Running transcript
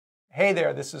Hey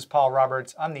there, this is Paul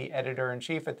Roberts. I'm the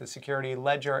editor-in-chief at the Security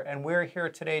Ledger, and we're here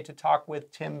today to talk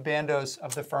with Tim Bandos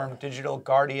of the firm Digital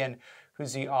Guardian,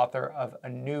 who's the author of a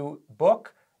new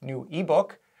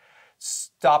ebook,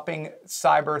 Stopping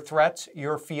Cyber Threats,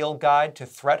 Your Field Guide to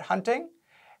Threat Hunting.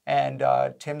 And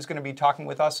Tim's going to be talking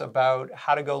with us about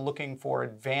how to go looking for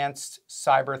advanced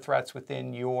cyber threats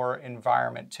within your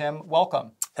environment. Tim,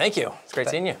 welcome. Thank you. It's great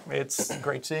seeing you. It's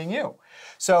great seeing you.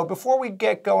 So before we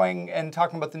get going and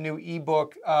talking about the new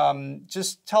ebook,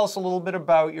 just tell us a little bit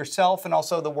about yourself and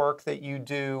also the work that you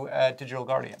do at Digital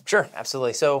Guardian. Sure,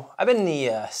 absolutely. So I've been in the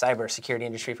cybersecurity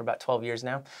industry for about 12 years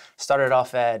now. Started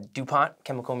off at DuPont,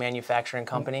 chemical manufacturing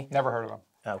company. Never heard of them.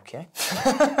 Okay.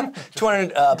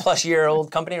 200 plus year old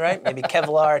company, right? Maybe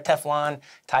Kevlar, Teflon,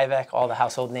 Tyvek, all the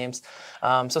household names.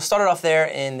 So started off there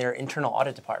in their internal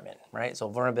audit department, right? So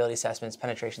vulnerability assessments,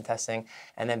 penetration testing,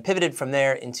 and then pivoted from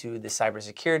there into the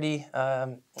cybersecurity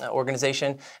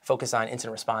organization, focused on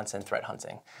incident response and threat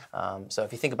hunting. So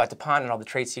if you think about DuPont and all the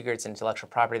trade secrets and intellectual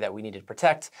property that we needed to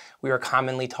protect, we were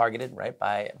commonly targeted, right,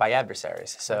 by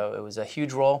adversaries. So it was a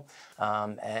huge role,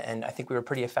 and I think we were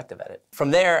pretty effective at it. From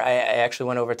there, I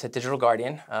actually went over to Digital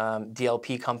Guardian,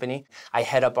 DLP company. I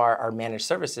head up our managed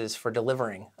services for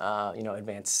delivering,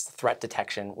 advanced threat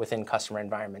detection within customer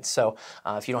environments. So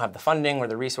if you don't have the funding or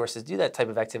the resources to do that type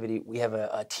of activity, we have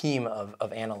a team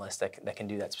of analysts that can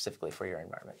do that specifically for your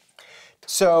environment.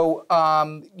 So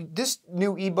this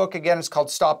new ebook, again, is called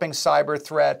Stopping Cyber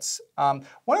Threats.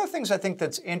 One of the things I think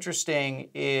that's interesting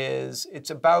is it's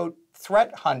about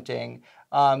threat hunting,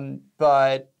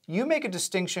 but you make a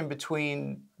distinction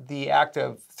between the act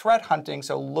of threat hunting,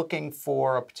 so looking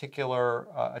for a particular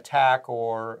attack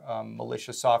or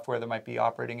malicious software that might be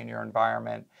operating in your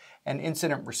environment, and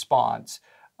incident response.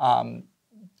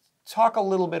 Talk a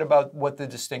little bit about what the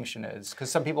distinction is,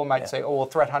 because some people might say, oh, well,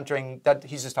 threat hunting, that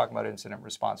he's just talking about incident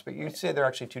response, but you say they're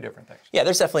actually two different things. Yeah,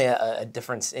 there's definitely a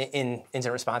difference in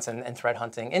incident response and threat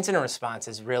hunting. Incident response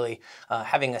is really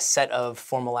having a set of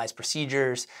formalized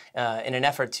procedures in an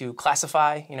effort to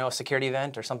classify, a security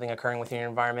event or something occurring within your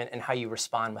environment and how you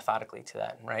respond methodically to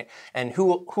that, right? And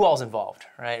who all's involved,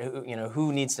 right?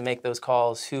 Who needs to make those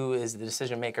calls? Who is the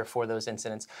decision maker for those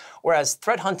incidents? Whereas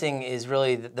threat hunting is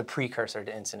really the precursor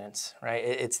to incidents. Right?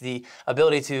 It's the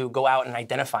ability to go out and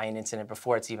identify an incident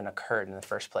before it's even occurred in the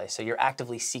first place. So you're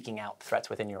actively seeking out threats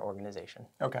within your organization.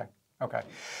 Okay.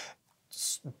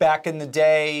 Back in the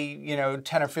day,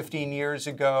 10 or 15 years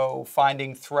ago,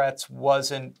 finding threats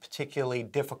wasn't particularly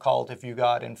difficult if you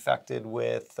got infected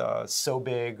with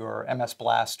SoBig or MS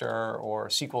Blaster or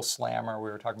SQL Slammer.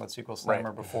 We were talking about SQL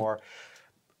Slammer before.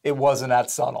 It wasn't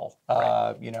that subtle.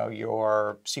 Right.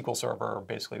 Your SQL server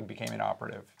basically became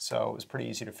inoperative. So it was pretty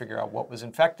easy to figure out what was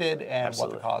infected and what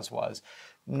the cause was.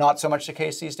 Not so much the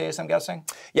case these days, I'm guessing?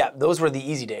 Yeah, those were the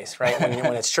easy days, right?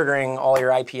 When it's triggering all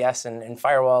your IPS and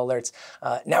firewall alerts.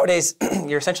 Nowadays,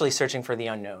 you're essentially searching for the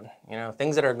unknown.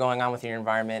 Things that are going on with your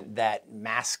environment that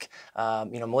mask,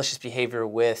 malicious behavior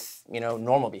with,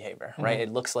 normal behavior, right?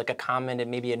 It looks like a common,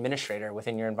 maybe administrator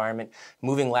within your environment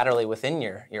moving laterally within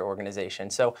your organization.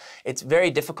 So it's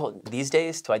very difficult these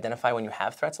days to identify when you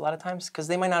have threats a lot of times because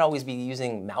they might not always be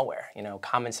using malware,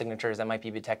 common signatures that might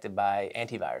be detected by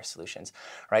antivirus solutions.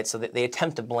 Right, so they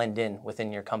attempt to blend in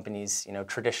within your company's,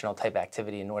 traditional type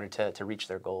activity in order to reach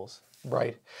their goals.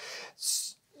 Right.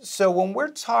 So when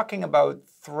we're talking about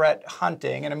threat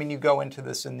hunting, and I mean you go into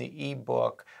this in the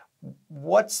ebook,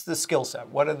 what's the skill set?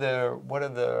 What are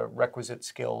the requisite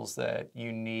skills that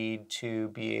you need to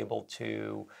be able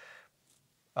to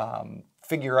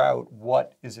figure out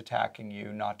what is attacking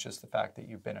you, not just the fact that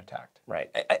you've been attacked? Right.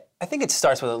 I think it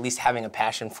starts with at least having a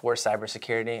passion for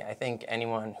cybersecurity. I think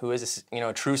anyone who is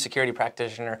a true security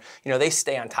practitioner, they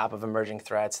stay on top of emerging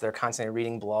threats. They're constantly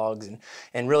reading blogs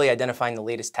and really identifying the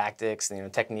latest tactics,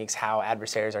 techniques, how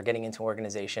adversaries are getting into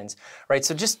organizations, right?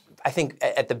 So just, I think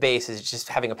at the base is just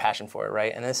having a passion for it,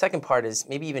 right? And then the second part is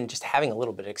maybe even just having a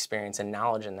little bit of experience and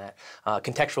knowledge in that,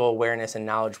 contextual awareness and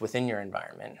knowledge within your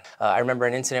environment. I remember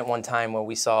an incident one time where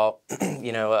we saw,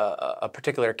 a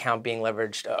particular account being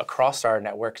leveraged across our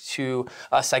network to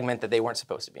a segment that they weren't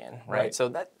supposed to be in, right? So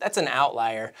that's an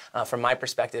outlier from my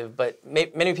perspective, but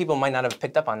many people might not have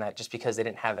picked up on that just because they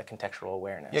didn't have that contextual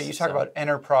awareness. Yeah, you talk about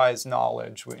enterprise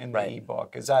knowledge in the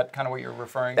ebook. Is that kind of what you're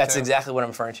referring to? That's exactly what I'm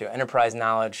referring to. Enterprise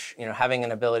knowledge, having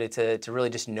an ability to really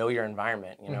just know your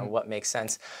environment, what makes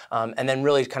sense, and then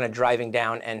really kind of driving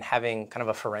down and having kind of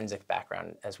a forensic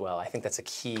background as well. I think that's a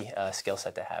key skill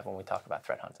set to have when we talk talk about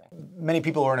threat hunting. Many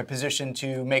people who are in a position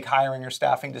to make hiring or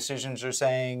staffing decisions are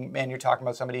saying, man, you're talking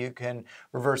about somebody who can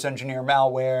reverse engineer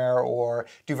malware or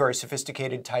do very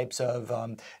sophisticated types of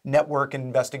network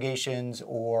investigations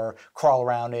or crawl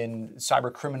around in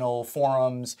cyber criminal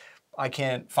forums. I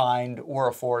can't find or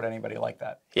afford anybody like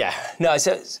that. Yeah, no,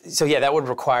 so yeah, that would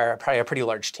require probably a pretty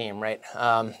large team, right?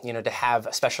 To have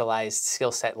a specialized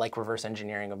skill set like reverse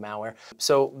engineering of malware.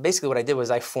 So basically what I did was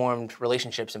I formed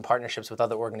relationships and partnerships with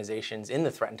other organizations in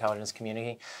the threat intelligence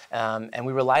community, and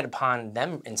we relied upon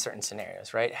them in certain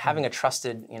scenarios, right? Having a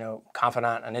trusted,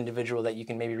 confidant, an individual that you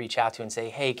can maybe reach out to and say,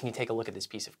 hey, can you take a look at this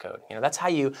piece of code? That's how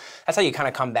you kind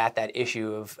of combat that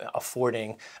issue of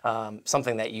affording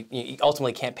something that you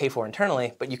ultimately can't pay for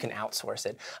internally, but you can outsource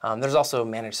it. There's also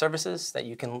managed services that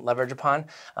you can leverage upon.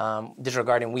 Digital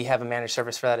Guardian, we have a managed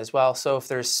service for that as well. So if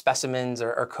there's specimens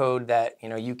or code that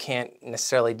you can't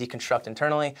necessarily deconstruct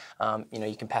internally,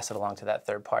 you can pass it along to that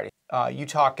third party. You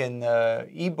talk in the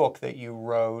ebook that you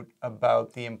wrote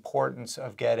about the importance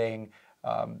of getting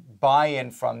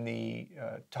buy-in from the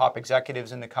top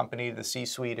executives in the company, the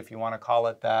C-suite, if you want to call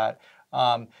it that.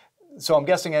 So I'm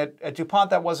guessing at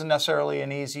DuPont that wasn't necessarily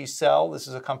an easy sell. This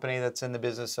is a company that's in the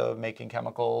business of making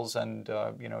chemicals and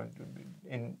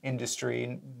in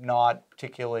industry, not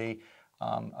particularly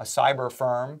a cyber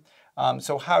firm.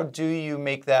 So how do you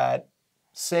make that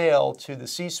sale to the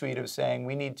C-suite of saying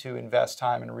we need to invest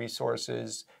time and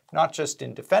resources, not just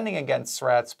in defending against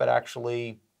threats, but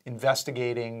actually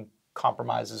investigating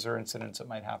compromises or incidents that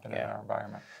might happen in our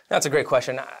environment? That's a great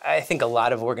question. I think a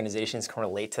lot of organizations can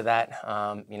relate to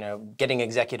that. Getting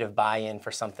executive buy-in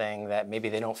for something that maybe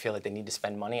they don't feel like they need to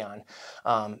spend money on.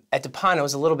 At DuPont, it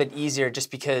was a little bit easier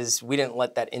just because we didn't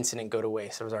let that incident go to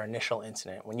waste. It was our initial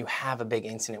incident. When you have a big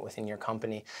incident within your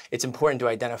company, it's important to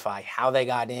identify how they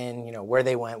got in, where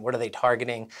they went, what are they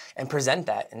targeting, and present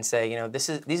that and say,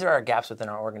 these are our gaps within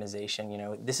our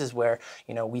organization. This is where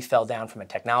we fell down from a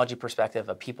technology perspective,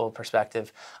 a people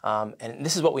perspective, and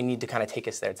this is what we need to kind of take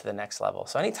us there to the next level.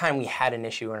 So anytime we had an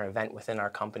issue or an event within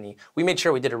our company, we made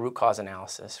sure we did a root cause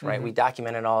analysis, right? We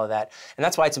documented all of that, and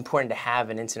that's why it's important to have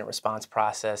an incident response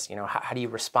process. How do you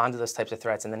respond to those types of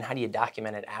threats, and then how do you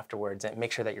document it afterwards and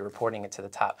make sure that you're reporting it to the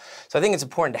top? So I think it's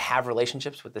important to have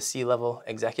relationships with the C-level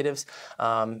executives,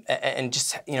 and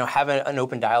just have an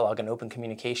open dialogue, an open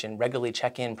communication, regularly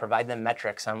check in, provide them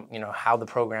metrics on how the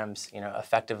program's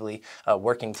effectively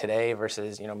working today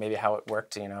versus maybe how it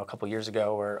worked a couple years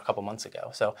ago or a couple months ago.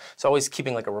 So it's always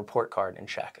keeping like a report card in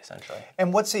check, essentially.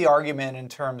 And what's the argument in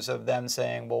terms of them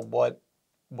saying, well,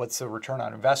 what's the return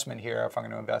on investment here if I'm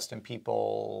going to invest in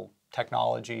people,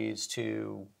 technologies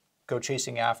to go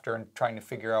chasing after and trying to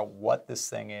figure out what this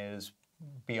thing is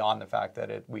beyond the fact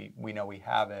that we know we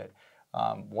have it?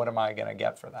 What am I going to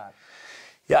get for that?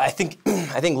 Yeah, I think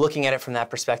looking at it from that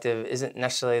perspective isn't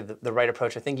necessarily the right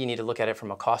approach. I think you need to look at it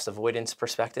from a cost avoidance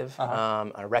perspective,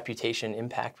 a reputation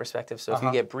impact perspective. So if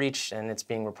you get breached and it's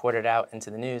being reported out into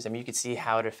the news, you could see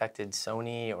how it affected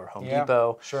Sony or Home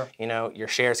Depot. Sure. Your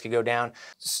shares could go down.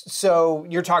 So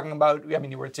you're talking about,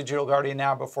 you were at Digital Guardian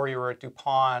now before you were at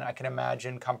DuPont. I can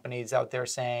imagine companies out there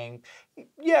saying,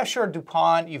 yeah, sure,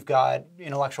 DuPont, you've got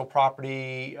intellectual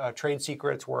property, trade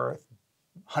secrets worth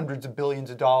hundreds of billions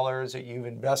of dollars that you've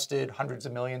invested hundreds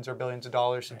of millions or billions of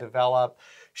dollars to develop.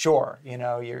 Sure,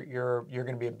 you're going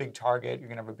to be a big target. You're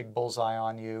going to have a big bullseye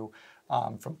on you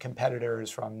from competitors,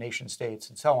 from nation states,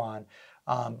 and so on.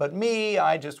 But me,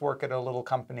 I just work at a little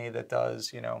company that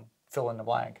does, fill in the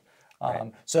blank.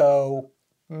 So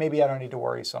maybe I don't need to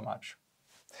worry so much.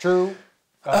 True?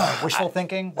 Wishful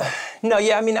thinking? What? No,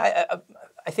 yeah,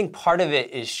 I think part of it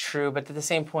is true, but at the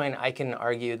same point, I can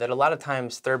argue that a lot of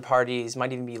times third parties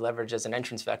might even be leveraged as an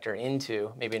entrance vector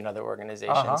into maybe another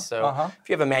organization. If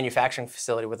you have a manufacturing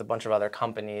facility with a bunch of other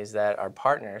companies that are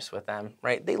partners with them,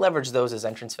 right, they leverage those as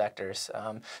entrance vectors.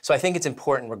 So I think it's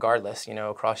important regardless,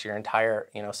 across your entire,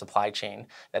 supply chain,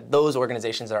 that those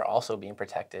organizations are also being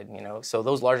protected, So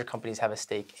those larger companies have a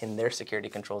stake in their security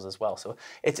controls as well. So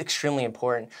it's extremely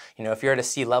important. If you're at a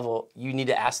C-level, you need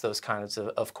to ask those kinds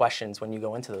of questions when you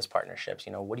go into those partnerships.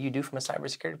 What do you do from a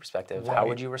cybersecurity perspective? Right. How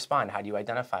would you respond? How do you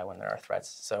identify when there are threats?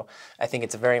 So I think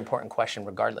it's a very important question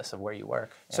regardless of where you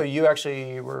work. So you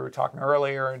actually were talking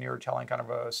earlier and you were telling kind of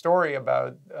a story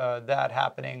about that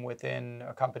happening within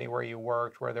a company where you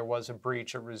worked, where there was a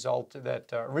breach,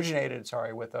 originated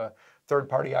with a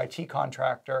third-party IT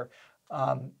contractor.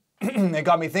 It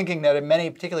got me thinking that in many,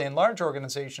 particularly in large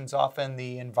organizations, often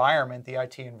the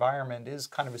IT environment is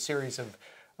kind of a series of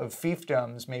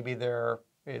fiefdoms. Maybe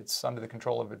it's under the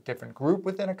control of a different group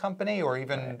within a company, or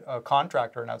even a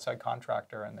contractor, an outside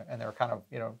contractor, and they're kind of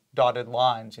dotted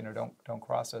lines. Don't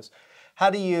cross us. how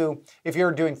do you, if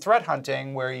you're doing threat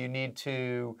hunting where you need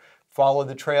to follow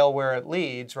the trail where it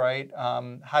leads, right?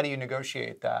 How do you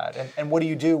negotiate that? And what do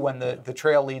you do when the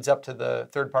trail leads up to the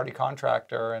third-party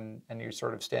contractor and you're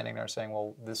sort of standing there saying,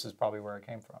 well, this is probably where it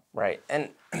came from? Right, and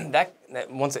that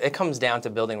once it comes down to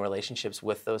building relationships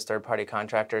with those third-party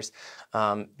contractors,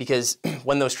 because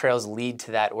when those trails lead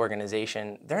to that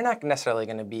organization, they're not necessarily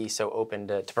going to be so open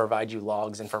to provide you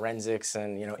logs and forensics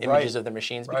and images of the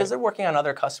machines because they're working on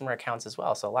other customer accounts as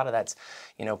well. So a lot of that's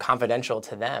confidential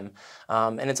to them,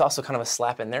 and it's also kind of a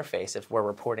slap in their face if we're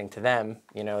reporting to them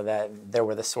that they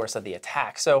were the source of the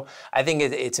attack. So I think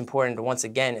it's important to once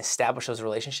again establish those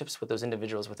relationships with those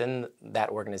individuals within that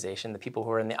organization, the people who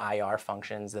are in the IR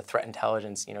functions, the threat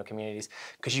intelligence communities,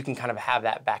 because you can kind of have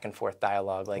that back and forth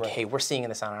dialogue like, hey, we're seeing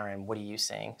this on our end, what are you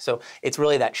seeing? So it's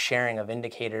really that sharing of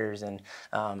indicators and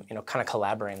kind of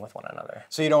collaborating with one another.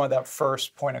 So you don't want that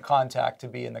first point of contact to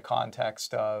be in the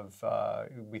context of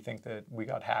we think that we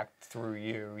got hacked through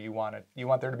you. You want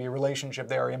there to be a relationship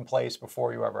there in place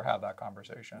before you ever have that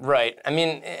conversation. Right. I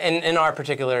mean, in our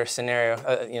particular scenario,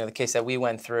 the case that we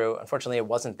went through, unfortunately, it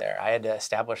wasn't there. I had to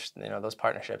establish those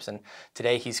partnerships, and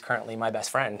today he's currently my best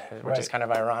friend, which is kind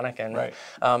of ironic.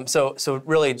 And so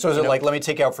really, so is it like, let me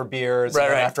take you out for beers? Right.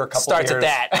 And after a couple starts years,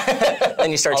 at that. Then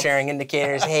you start sharing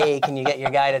indicators. Hey, can you get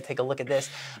your guy to take a look at this?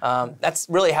 That's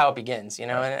really how it begins.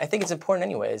 And I think it's important,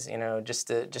 anyways. Just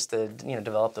to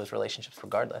develop those relationships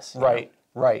regardless. Right.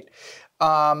 Right.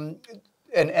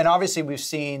 And obviously we've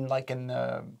seen, like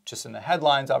just in the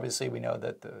headlines, obviously we know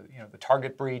that the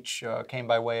Target breach came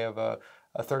by way of a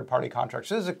third-party contract.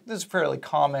 So this is a fairly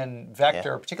common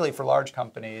vector, particularly for large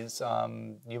companies.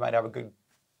 You might have a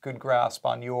good grasp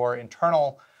on your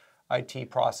internal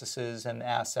IT processes and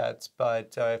assets,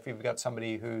 but if you've got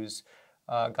somebody who's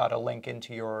got a link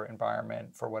into your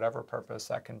environment for whatever purpose,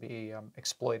 that can be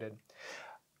exploited.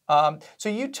 So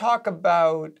you talk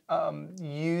about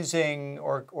using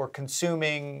or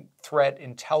consuming threat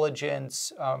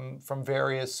intelligence from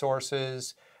various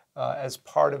sources as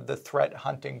part of the threat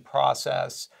hunting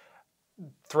process.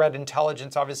 Threat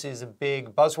intelligence obviously is a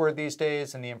big buzzword these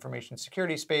days in the information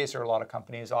security space. There are a lot of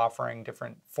companies offering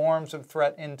different forms of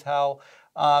threat intel.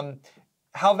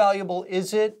 How valuable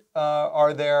is it?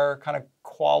 Are there kind of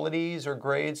qualities or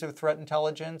grades of threat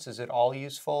intelligence? Is it all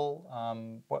useful?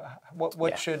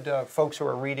 What should folks who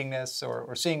are reading this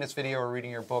or seeing this video or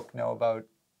reading your book know about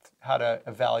how to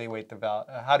evaluate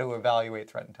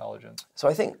threat intelligence? So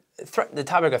I think the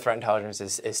topic of threat intelligence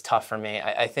is tough for me.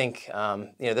 I think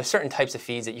there's certain types of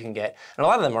feeds that you can get, and a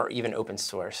lot of them are even open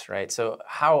source, right? So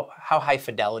how high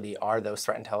fidelity are those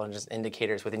threat intelligence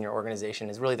indicators within your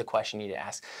organization is really the question you need to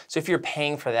ask. So if you're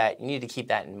paying for that, you need to keep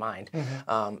that in mind.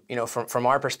 From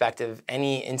our perspective,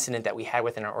 any incident that we had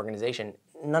within our organization,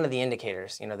 none of the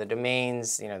indicators, the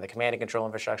domains, the command and control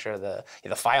infrastructure,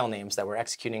 the file names that we're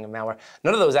executing in malware,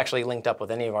 none of those actually linked up with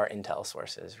any of our intel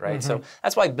sources, right? So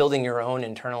that's why building your own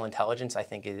internal intelligence, I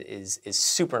think, is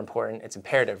super important. It's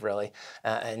imperative, really,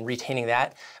 and retaining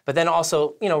that. But then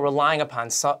also, relying upon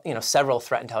several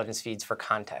threat intelligence feeds for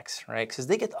context, right? Because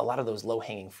they get a lot of those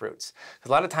low-hanging fruits. Because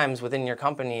a lot of times within your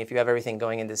company, if you have everything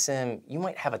going into SIEM, you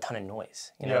might have a ton of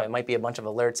noise. It might be a bunch of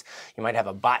alerts. You might have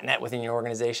a botnet within your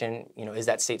organization. Is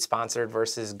that state-sponsored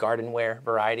versus gardenware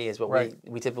variety is what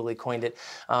we typically coined it.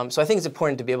 So I think it's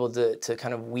important to be able to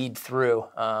kind of weed through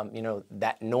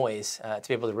that noise to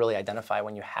be able to really identify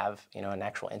when you have an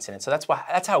actual incident. So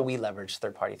that's how we leverage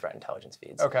third-party threat intelligence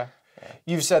feeds. Okay. Yeah.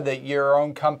 You've said that your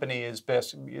own company is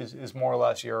more or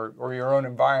less your own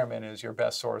environment is your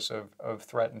best source of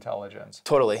threat intelligence.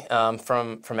 Totally.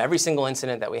 From every single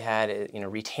incident that we had,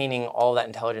 retaining all that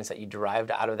intelligence that you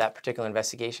derived out of that particular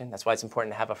investigation. That's why it's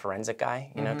important to have a forensic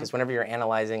guy. Because whenever you're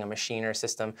analyzing a machine or a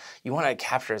system, you want to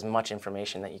capture as much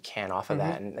information that you can off of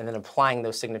that, and then applying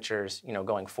those signatures,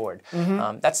 going forward.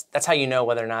 That's how you know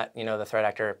whether or not the threat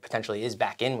actor potentially is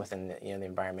back in within the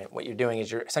environment. What you're doing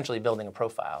is you're essentially building a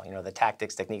profile. The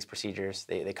tactics, techniques, procedures,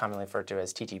 they commonly refer to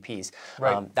as TTPs.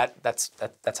 Right.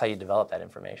 That's how you develop that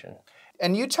information.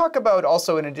 And you talk about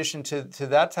also, in addition to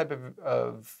that type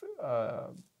of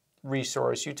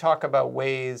resource, you talk about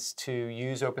ways to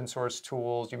use open source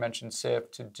tools. You mentioned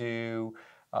SIF to do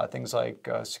things like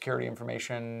security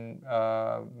information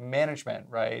management,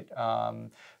 right?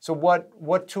 So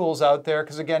what tools out there?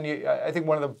 Because again, I think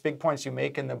one of the big points you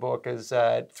make in the book is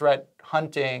that threat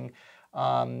hunting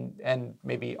and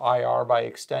maybe IR by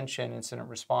extension, incident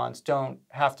response, don't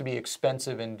have to be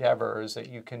expensive endeavors, that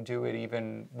you can do it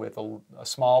even with a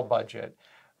small budget.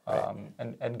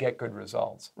 and get good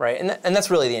results. Right, and that's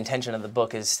really the intention of the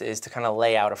book is to kind of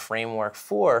lay out a framework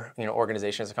for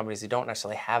organizations and companies who don't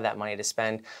necessarily have that money to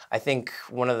spend. I think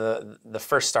one of the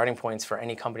first starting points for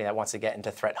any company that wants to get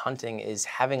into threat hunting is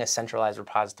having a centralized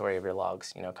repository of your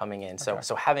logs, coming in.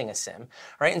 So having a SIM,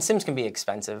 right? And SIMs can be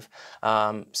expensive.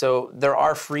 So there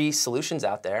are free solutions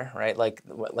out there, right?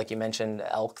 Like you mentioned,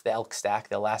 the Elk stack,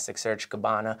 the Elasticsearch,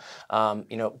 Kibana.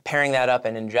 Pairing that up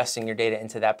and ingesting your data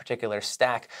into that particular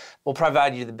stack will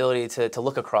provide you the ability to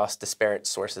look across disparate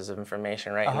sources of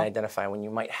information, right, and identify when you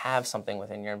might have something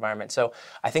within your environment. So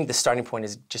I think the starting point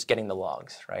is just getting the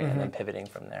logs, right, and then pivoting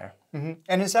from there.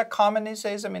 And is that common these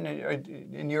days? I mean,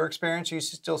 in your experience, are you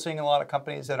still seeing a lot of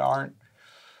companies that aren't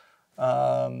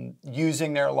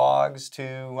using their logs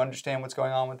to understand what's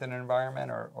going on within an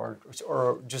environment,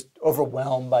 or just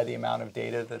overwhelmed by the amount of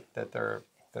data that they're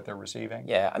receiving?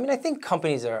 Yeah, I mean, I think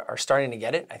companies are starting to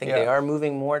get it. I think they are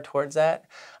moving more towards that.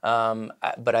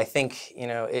 But I think,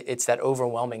 it's that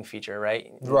overwhelming feature,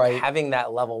 right? Right. Having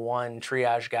that level 1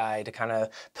 triage guy to kind of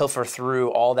pilfer through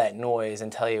all that noise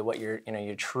and tell you what your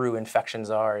true infections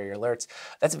are, or your alerts,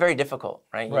 that's very difficult,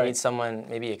 right? You need someone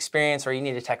maybe experienced, or you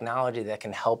need a technology that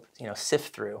can help,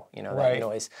 sift through, that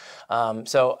noise.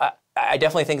 So I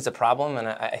definitely think it's a problem, and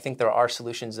I think there are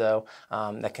solutions, though,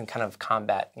 that can kind of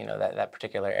combat, that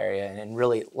particular area and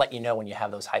really let you know when you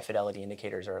have those high-fidelity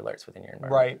indicators or alerts within your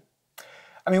environment. Right.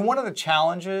 I mean, one of the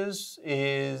challenges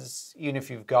is, even if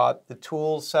you've got the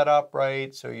tools set up,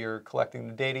 right, so you're collecting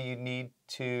the data you need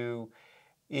to,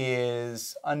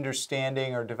 is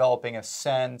understanding or developing a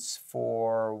sense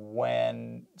for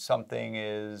when something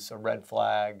is a red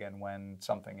flag and when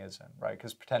something isn't, right?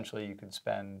 Because potentially you could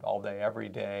spend all day, every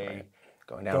day,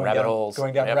 going down rabbit holes,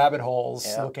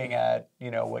 looking at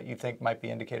what you think might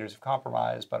be indicators of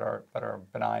compromise, but are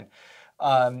benign.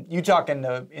 You talk in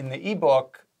the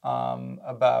ebook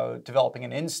about developing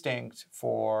an instinct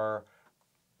for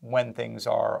when things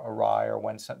are awry or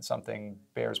when something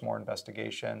bears more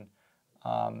investigation.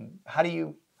 How do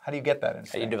you get that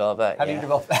instinct? How do you develop that? How do you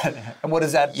develop that? And what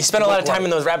does that? You spend a lot of time in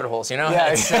those rabbit holes,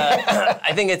 Yeah.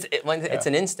 I think it's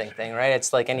an instinct thing, right?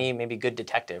 It's like any maybe good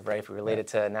detective, right? If we relate it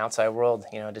to an outside world,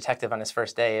 a detective on his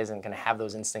first day isn't going to have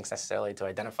those instincts necessarily to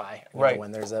identify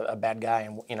when there's a bad guy,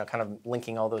 and kind of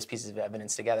linking all those pieces of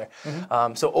evidence together.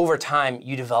 So over time,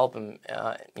 you develop them,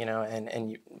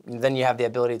 then you have the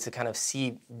ability to kind of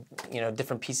see,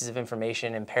 different pieces of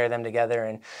information and pair them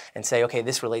together and say, okay,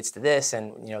 this relates to this,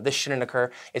 and this shouldn't occur.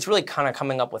 It's really kind of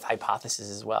coming up with hypotheses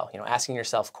as well, asking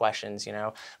yourself questions,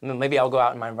 maybe I'll go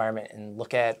out in my environment and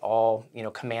look at all,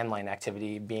 command line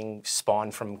activity being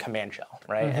spawned from command shell,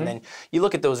 right? And then you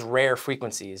look at those rare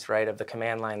frequencies, right, of the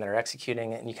command line that are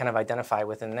executing, and you kind of identify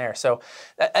within there. So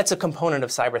that's a component of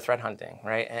cyber threat hunting,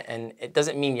 right? And it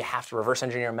doesn't mean you have to reverse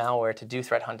engineer malware to do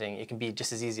threat hunting. It can be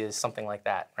just as easy as something like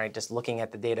that, right? Just looking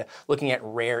at the data, looking at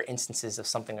rare instances of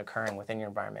something occurring within your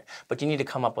environment. But you need to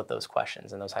come up with those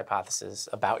questions and those hypotheses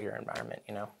about your environment,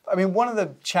 I mean, one of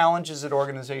the challenges that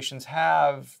organizations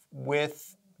have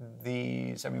with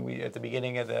these, I mean, at the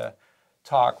beginning of the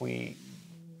talk, we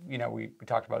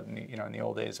talked about in the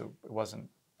old days, it wasn't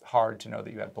hard to know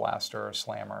that you had Blaster or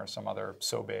Slammer or some other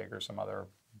SOBIG or some other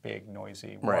big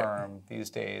noisy worm.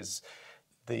 These days,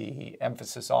 the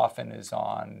emphasis often is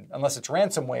on, unless it's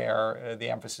ransomware, the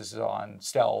emphasis is on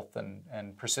stealth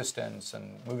and persistence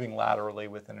and moving laterally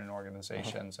within an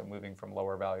organization, so moving from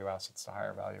lower value assets to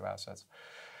higher value assets.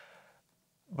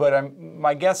 But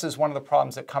my guess is one of the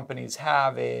problems that companies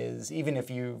have is, even if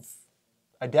you've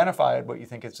identified what you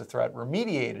think is a threat,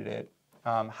 remediated it,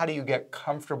 how do you get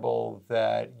comfortable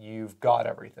that you've got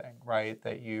everything, right?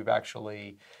 That you've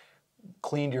actually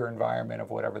cleaned your environment of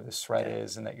whatever this threat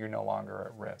is, and that you're no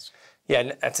longer at risk?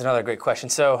 Yeah, that's another great question.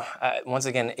 So once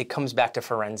again, it comes back to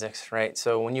forensics, right?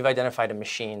 So when you've identified a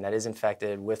machine that is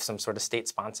infected with some sort of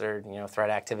state-sponsored,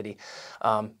 threat activity,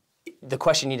 the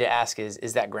question you need to ask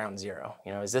is that ground zero?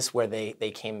 Is this where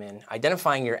they came in?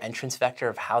 Identifying your entrance vector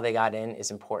of how they got in is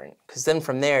important, because then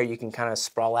from there you can kind of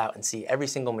sprawl out and see every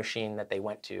single machine that they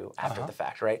went to after the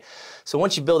fact, right? So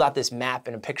once you build out this map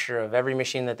and a picture of every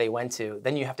machine that they went to,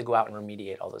 then you have to go out and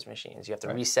remediate all those machines. You have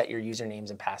to reset your usernames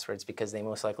and passwords, because they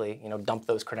most likely dump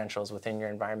those credentials within your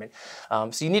environment.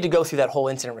 So you need to go through that whole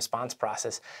incident response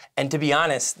process. And to be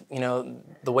honest,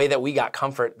 the way that we got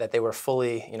comfort that they were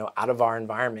fully out of our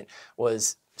environment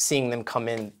was seeing them come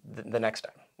in the next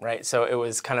time, right? So it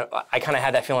was kind of, I kind of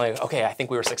had that feeling like, okay, I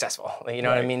think we were successful. You know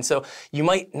what I mean? So you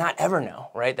might not ever know,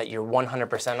 right, that you're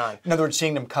 100% on. In other words,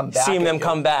 seeing them come back. Seeing them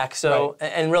come back. So,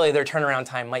 and really their turnaround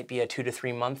time might be a 2 to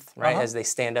 3 month, right, as they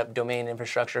stand up domain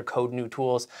infrastructure, code new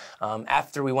tools.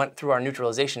 After we went through our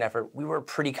neutralization effort, we were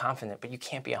pretty confident, but you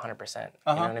can't be 100%.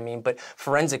 You know what I mean? But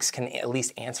forensics can at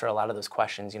least answer a lot of those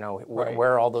questions. You know,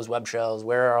 where are all those web shells?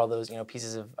 Where are all those, you know,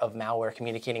 pieces of malware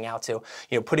communicating out to?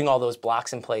 You know, putting all those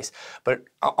blocks in place. But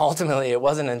ultimately, it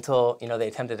wasn't until, you know, they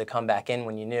attempted to come back in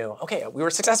when you knew, okay, we were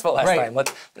successful last time.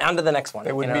 Let's on to the next one.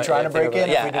 They wouldn't be trying to break in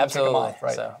if we didn't pick them off,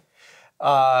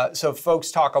 right? So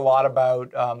folks talk a lot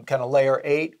about kind of layer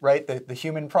 8, right? The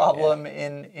human problem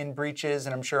in breaches,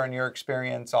 and I'm sure in your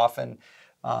experience, often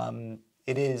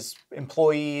it is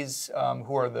employees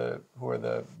who are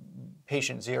the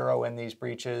patient zero in these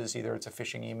breaches. Either it's a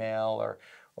phishing email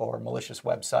or malicious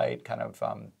website, kind of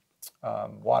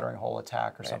watering hole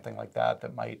attack or something like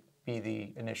that might be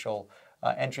the initial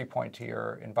entry point to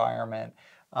your environment.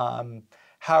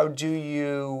 How do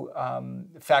you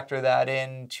factor that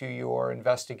into your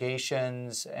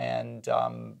investigations? And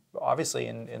obviously,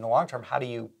 in the long term, how do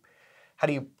you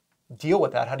deal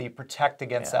with that? How do you protect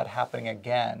against that happening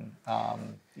again?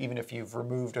 Even if you've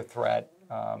removed a threat,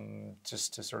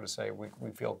 just to sort of say we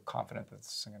feel confident that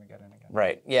this isn't going to get in again.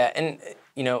 Right. Yeah. And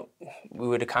you know, we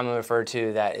would commonly refer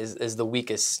to that as the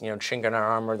weakest, you know, chink in our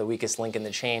armor, the weakest link in the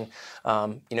chain.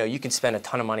 You know, you can spend a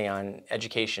ton of money on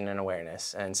education and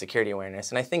awareness and security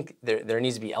awareness, and I think there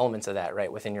needs to be elements of that,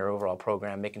 right, within your overall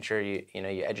program, making sure you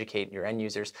educate your end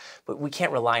users. But we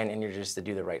can't rely on end users to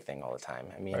do the right thing all the time.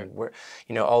 I mean, we're,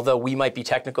 you know, although we might be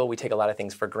technical, we take a lot of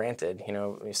things for granted. You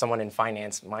know, someone in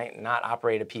finance might not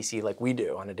operate a PC like we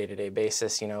do on a day-to-day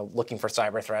basis, you know, looking for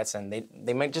cyber threats, and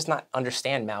they might just not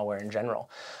understand malware in general.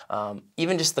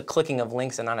 Even just the clicking of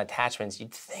links and on attachments,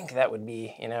 you'd think that would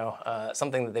be, you know,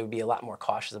 something that they would be a lot more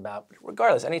cautious about. But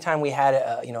regardless, anytime we had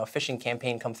a phishing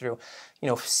campaign come through, you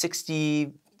know,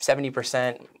 60,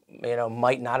 70%, you know,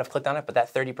 might not have clicked on it, but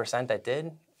that 30% that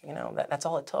did, you know, that's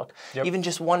all it took. Even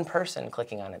just one person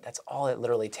clicking on it, that's all it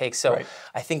literally takes. So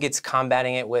I think it's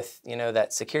combating it with, you know,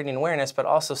 that security and awareness, but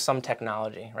also some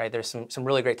technology, right? There's some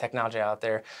really great technology out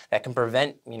there that can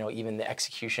prevent, you know, even the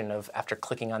execution of after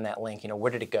clicking on that link, you know,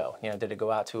 where did it go? You know, did it go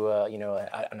out to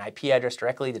an IP address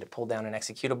directly? Did it pull down an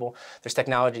executable? There's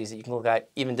technologies that you can look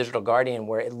at, even Digital Guardian,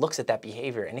 where it looks at that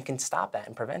behavior and it can stop that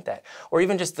and prevent that. Or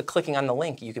even just the clicking on the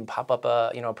link, you can pop up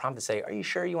a prompt to say, are you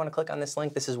sure you want to click on this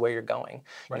link? This is where you're going.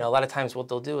 You know, a lot of times what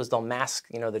they'll do is they'll mask,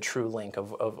 you know, the true link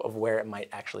of where it might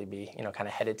actually be, you know, kind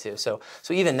of headed to. So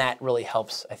even that really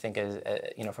helps, I think, as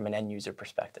you know, from an end user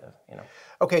perspective, you know.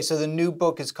 Okay, so the new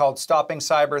book is called Stopping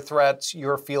Cyber Threats: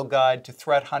 Your Field Guide to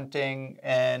Threat Hunting,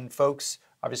 and folks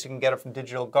obviously can get it from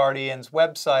Digital Guardian's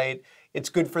website. It's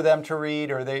good for them to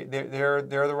read, or they're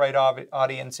the right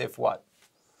audience if what?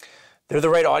 They're the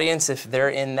right audience if they're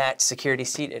in that security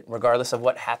seat, regardless of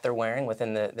what hat they're wearing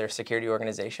within their security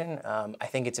organization. I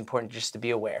think it's important just to be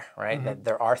aware, right, that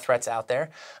there are threats out there.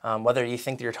 Whether you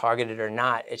think that you're targeted or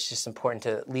not, it's just important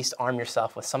to at least arm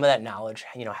yourself with some of that knowledge,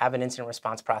 you know, have an incident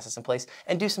response process in place,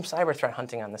 and do some cyber threat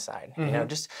hunting on the side. You know,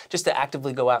 just to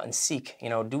actively go out and seek, you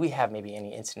know, do we have maybe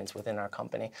any incidents within our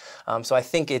company? So I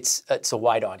think it's a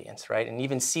wide audience, right? And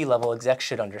even C-level execs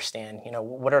should understand, you know,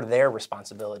 what are their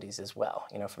responsibilities as well,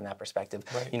 you know, from that perspective.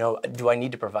 You know, do I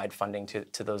need to provide funding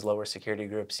to those lower security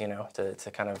groups, you know, to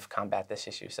kind of combat this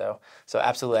issue? So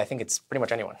absolutely, I think it's pretty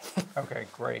much anyone. Okay,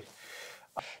 great.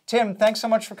 Tim, thanks so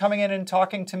much for coming in and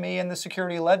talking to me in the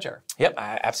Security Ledger. Yep,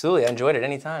 absolutely. I enjoyed it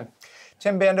anytime.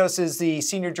 Tim Bandos is the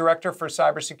Senior Director for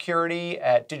Cybersecurity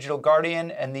at Digital Guardian,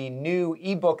 and the new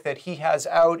ebook that he has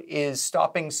out is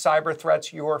Stopping Cyber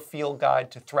Threats: Your Field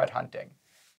Guide to Threat Hunting.